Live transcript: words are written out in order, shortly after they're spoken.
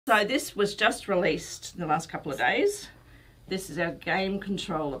So this was just released in the last couple of days. This is our game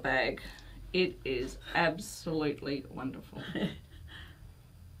controller bag. It is absolutely wonderful.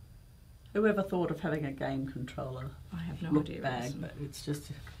 Whoever thought of having a game controller? I have no idea. Bag, but it's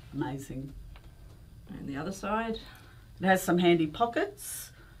just amazing. And the other side. It has some handy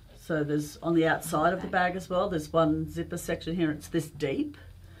pockets. So there's on the outside of the bag as well. There's one zipper section here. It's this deep.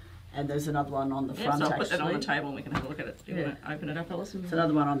 And there's another one on the front, so I'll actually. put that on the table and we can have a look at it. Do you want to open it up, Alison? There's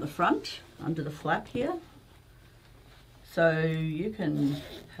another one on the front, under the flap here. So you can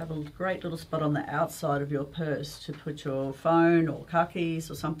have a great little spot on the outside of your purse to put your phone or car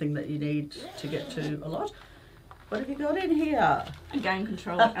keys or something that you need to get to a lot. What have you got in here? A game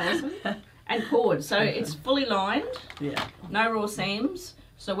controller, Alison. And cord. So it's fully lined. Yeah. No raw seams.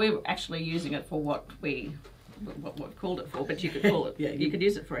 So we're actually using it for what we've called it for, but you could call it, Yeah, you could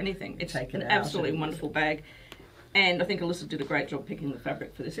use it for anything. It's an absolutely wonderful bag. And I think Alyssa did a great job picking the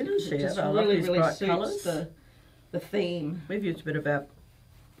fabric for this. Didn't she? It just I love these bright suits colours. The theme. We've used a bit of our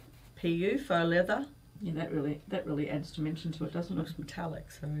PU faux leather. Yeah, that really adds dimension to it, doesn't It it? looks metallic,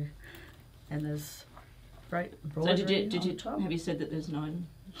 so, and there's great embroidery. So did you have you said that there's nine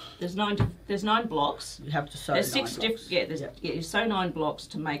blocks? You have to sew There's 9 six blocks. you sew 9 blocks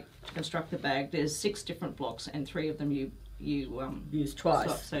to construct the bag. There's 6 different blocks, and 3 of them you use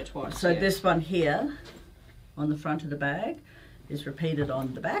twice. sew twice. So this one here on the front of the bag is repeated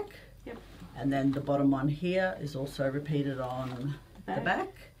on the back. Yep. And then the bottom one here is also repeated on the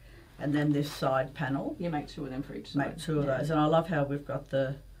back. And then this side panel. You make 2 of them for each side. Make 2 of those. And I love how we've got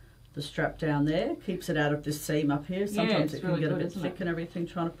the strap down there. Keeps it out of this seam up here. Sometimes it can get a bit thick and everything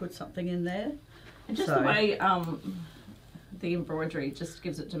trying to put something in there. And just the way the embroidery just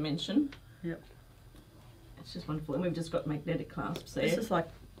gives it dimension. Yep. It's just wonderful. And we've just got magnetic clasps there. This is like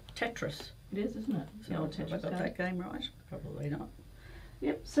Tetris. It is, isn't it? So have I got that game right? Probably not.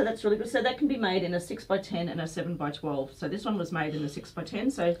 Yep, so that's really good. So that can be made in a 6x10 and a 7x12. So this one was made in a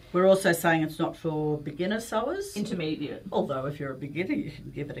 6x10. So we're also saying it's not for beginner sewers. Intermediate. Although if you're a beginner, you can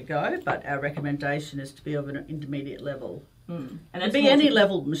give it a go. But our recommendation is to be of an intermediate level. And it'd be any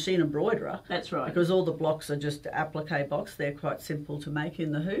level machine embroiderer. That's right. Because all the blocks are just applique blocks. They're quite simple to make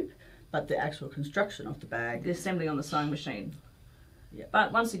in the hoop. But the actual construction of the bag, the assembly on the sewing machine. Yeah.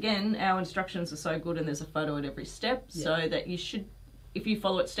 But once again, our instructions are so good, and there's a photo at every step, so that you should, if you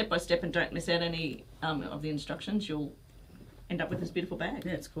follow it step by step and don't miss out any of the instructions, you'll end up with this beautiful bag.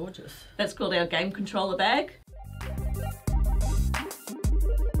 Yeah, it's gorgeous. That's called our game controller bag.